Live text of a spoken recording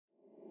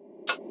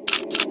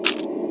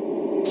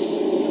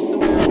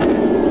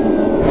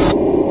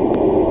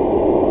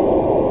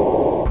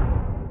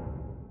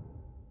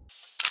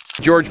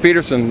George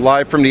Peterson,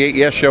 live from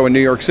the AES show in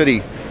New York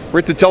City. We're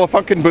at the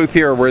Telefunken booth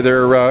here where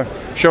they're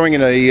showing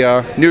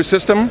a new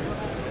system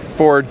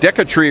for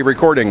Decca tree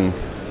recording,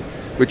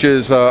 which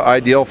is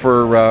ideal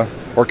for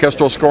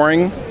orchestral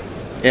scoring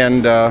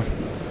and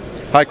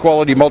high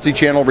quality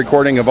multi-channel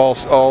recording of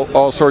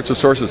all sorts of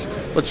sources.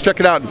 Let's check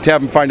it out and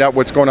have them find out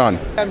what's going on.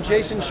 I'm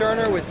Jason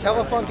Scherner with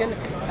Telefunken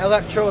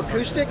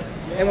Electroacoustic,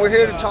 and we're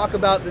here to talk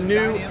about the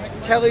new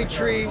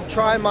Teletree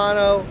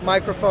tri-mono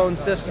microphone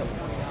system.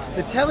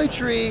 The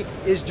Teletree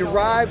is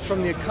derived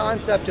from the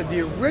concept of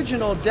the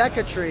original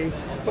Decca tree,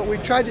 but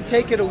we've tried to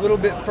take it a little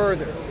bit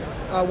further.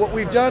 What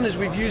we've done is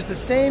we've used the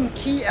same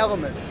key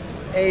elements: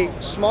 a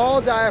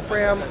small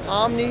diaphragm,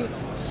 omni,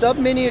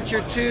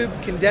 sub-miniature tube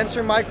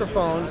condenser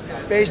microphone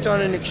based on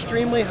an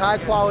extremely high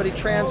quality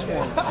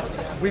transformer.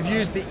 We've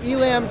used the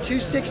ELAM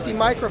 260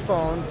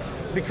 microphone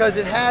because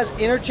it has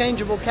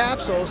interchangeable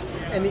capsules,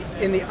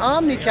 and the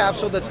omni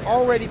capsule that's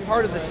already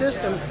part of the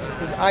system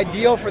is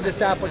ideal for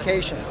this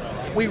application.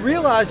 We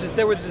realized that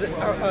there was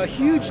a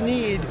huge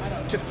need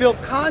to fill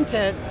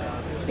content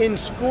in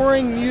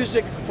scoring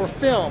music for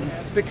film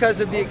because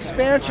of the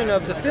expansion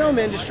of the film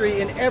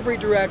industry in every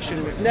direction,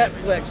 with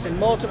Netflix and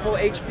multiple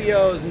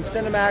HBOs and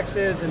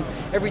Cinemaxes and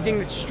everything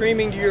that's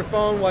streaming to your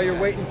phone while you're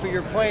waiting for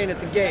your plane at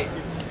the gate.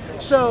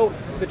 So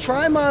the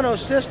tri-mono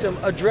system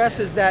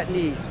addresses that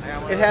need.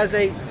 It has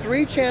a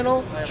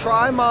 3-channel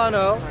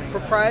tri-mono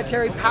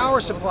proprietary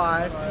power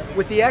supply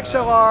with the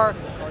XLR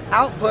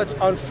outputs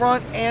on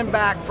front and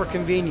back for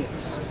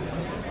convenience.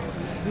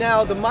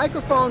 Now, the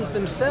microphones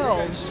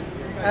themselves,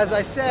 as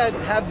I said,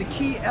 have the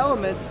key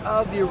elements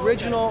of the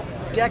original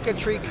Decca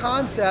tree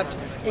concept,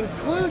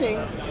 including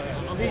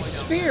these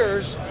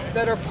spheres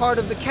that are part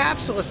of the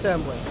capsule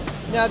assembly.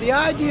 Now, the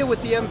idea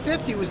with the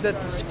M50 was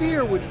that the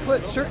sphere would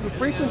put certain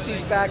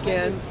frequencies back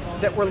in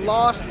that were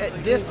lost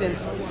at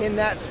distance in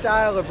that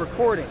style of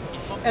recording.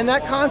 And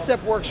that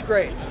concept works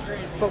great.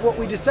 But what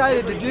we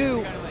decided to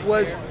do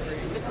was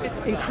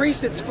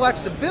increase its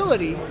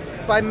flexibility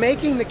by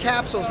making the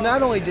capsules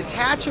not only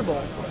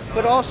detachable,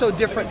 but also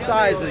different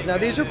sizes. Now,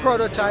 these are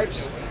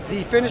prototypes.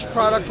 The finished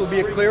product will be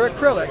a clear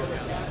acrylic.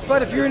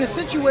 But if you're in a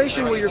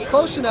situation where you're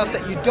close enough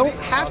that you don't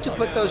have to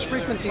put those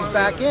frequencies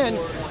back in,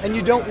 and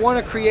you don't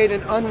want to create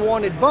an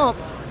unwanted bump,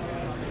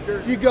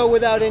 you go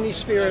without any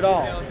sphere at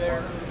all.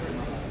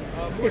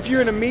 If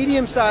you're in a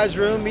medium-sized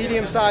room,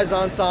 medium-sized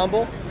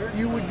ensemble,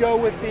 you would go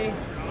with the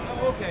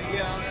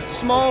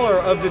smaller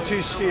of the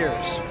 2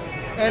 spheres.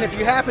 And if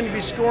you happen to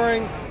be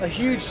scoring a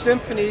huge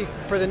symphony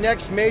for the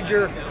next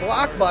major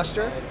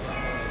blockbuster,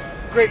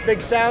 great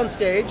big sound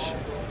stage,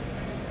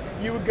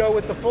 you would go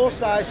with the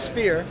full-size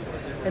sphere,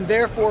 and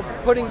therefore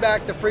putting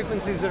back the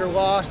frequencies that are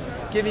lost,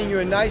 giving you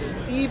a nice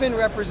even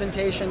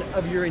representation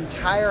of your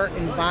entire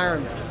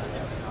environment.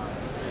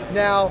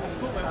 Now,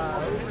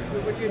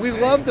 we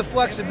love the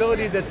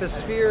flexibility that the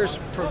spheres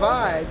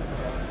provide,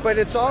 but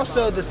it's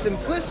also the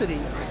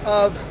simplicity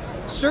of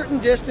certain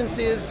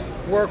distances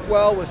work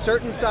well with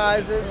certain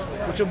sizes,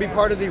 which will be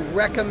part of the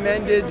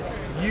recommended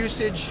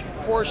usage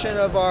portion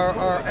of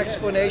our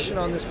explanation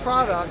on this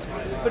product.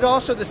 But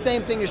also the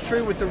same thing is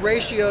true with the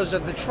ratios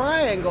of the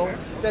triangle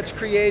that's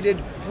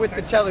created with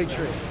the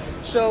Teletree.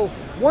 So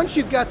once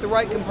you've got the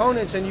right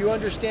components and you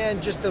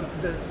understand just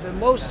the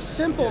most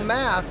simple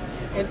math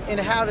and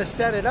how to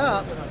set it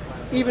up,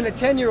 even a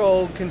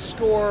 10-year-old can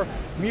score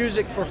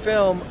music for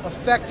film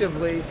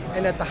effectively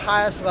and at the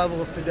highest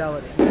level of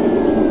fidelity.